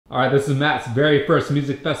All right, this is Matt's very first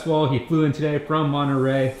music festival. He flew in today from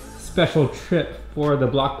Monterey. Special trip for the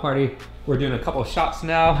block party. We're doing a couple of shots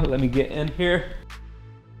now. Let me get in here.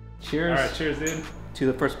 Cheers. All right, cheers, dude. To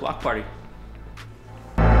the first block party.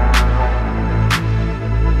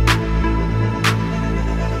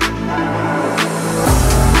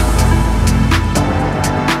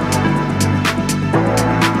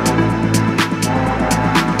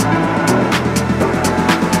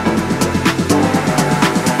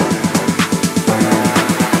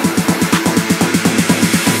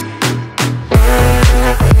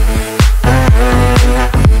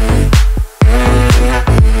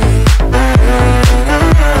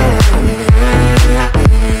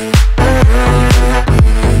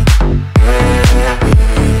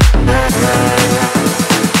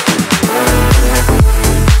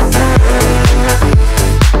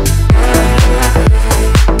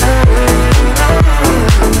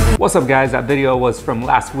 What's up guys, that video was from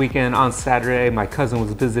last weekend on Saturday. My cousin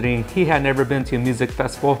was visiting. He had never been to a music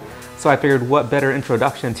festival, so I figured what better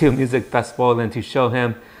introduction to a music festival than to show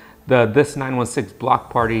him the This 916 block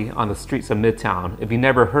party on the streets of Midtown. If you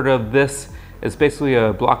never heard of this, it's basically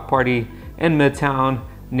a block party in Midtown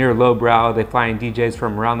near Lowbrow. They fly in DJs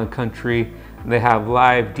from around the country. They have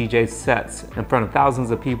live DJ sets in front of thousands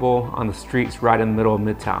of people on the streets right in the middle of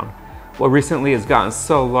Midtown. Well, recently it's gotten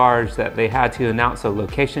so large that they had to announce a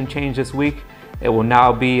location change this week. It will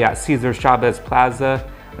now be at Cesar Chavez Plaza.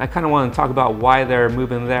 And I kind of want to talk about why they're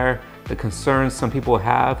moving there, the concerns some people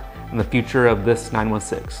have, and the future of this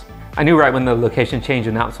 916. I knew right when the location change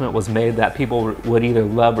announcement was made that people would either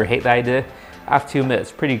love or hate the idea. I have to admit,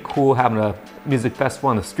 it's pretty cool having a music festival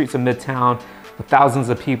on the streets of Midtown with thousands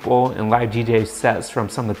of people and live DJ sets from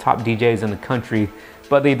some of the top DJs in the country.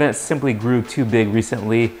 But the event simply grew too big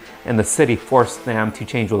recently and the city forced them to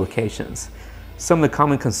change the locations. Some of the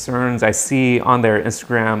common concerns I see on their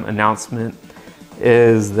Instagram announcement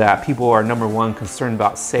is that people are number one concerned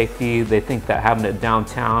about safety. They think that having it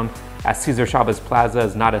downtown at Cesar Chavez Plaza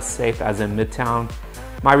is not as safe as in Midtown.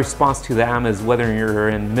 My response to them is whether you're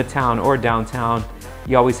in Midtown or downtown,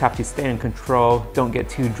 you always have to stay in control, don't get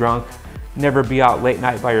too drunk, never be out late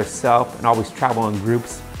night by yourself, and always travel in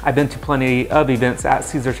groups. I've been to plenty of events at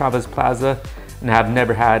Cesar Chavez Plaza and have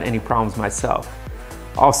never had any problems myself.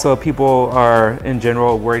 Also, people are in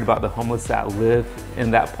general worried about the homeless that live in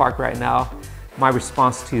that park right now. My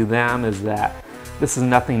response to them is that this is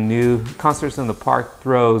nothing new. Concerts in the Park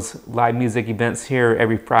throws live music events here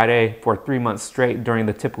every Friday for 3 months straight during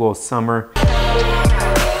the typical summer.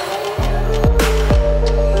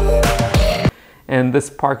 And this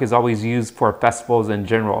park is always used for festivals in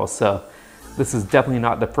general, so this is definitely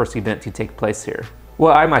not the first event to take place here.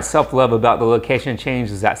 What I myself love about the location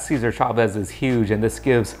change is that Cesar Chavez is huge and this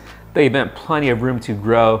gives the event plenty of room to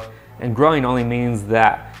grow. And growing only means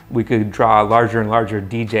that we could draw larger and larger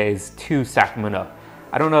DJs to Sacramento.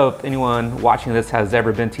 I don't know if anyone watching this has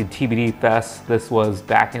ever been to TBD Fest. This was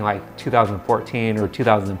back in like 2014 or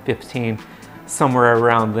 2015, somewhere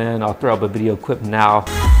around then. I'll throw up a video clip now.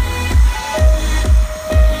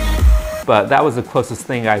 But that was the closest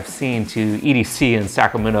thing I've seen to EDC in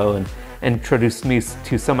Sacramento and introduced me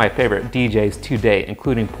to some of my favorite DJs to date,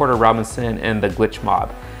 including Porter Robinson and the Glitch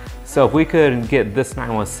Mob. So if we could get this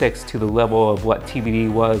 916 to the level of what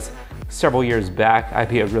TBD was several years back, I'd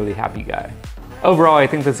be a really happy guy. Overall, I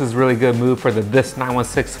think this is a really good move for the This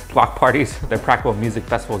 916 block parties. They're practical music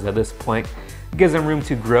festivals at this point. It gives them room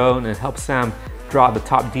to grow and it helps them draw the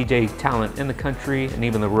top DJ talent in the country and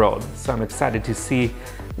even the world. So I'm excited to see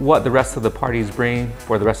what the rest of the parties bring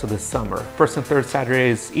for the rest of the summer. First and third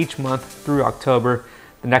Saturdays each month through October.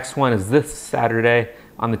 The next one is this Saturday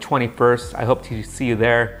on the 21st. I hope to see you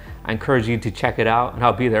there. I encourage you to check it out and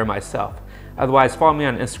I'll be there myself. Otherwise, follow me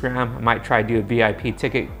on Instagram. I might try to do a VIP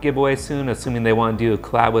ticket giveaway soon, assuming they want to do a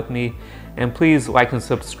collab with me. And please like and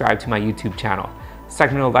subscribe to my YouTube channel.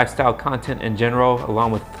 Sacramento lifestyle content in general,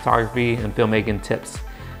 along with photography and filmmaking tips.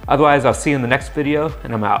 Otherwise, I'll see you in the next video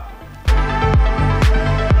and I'm out.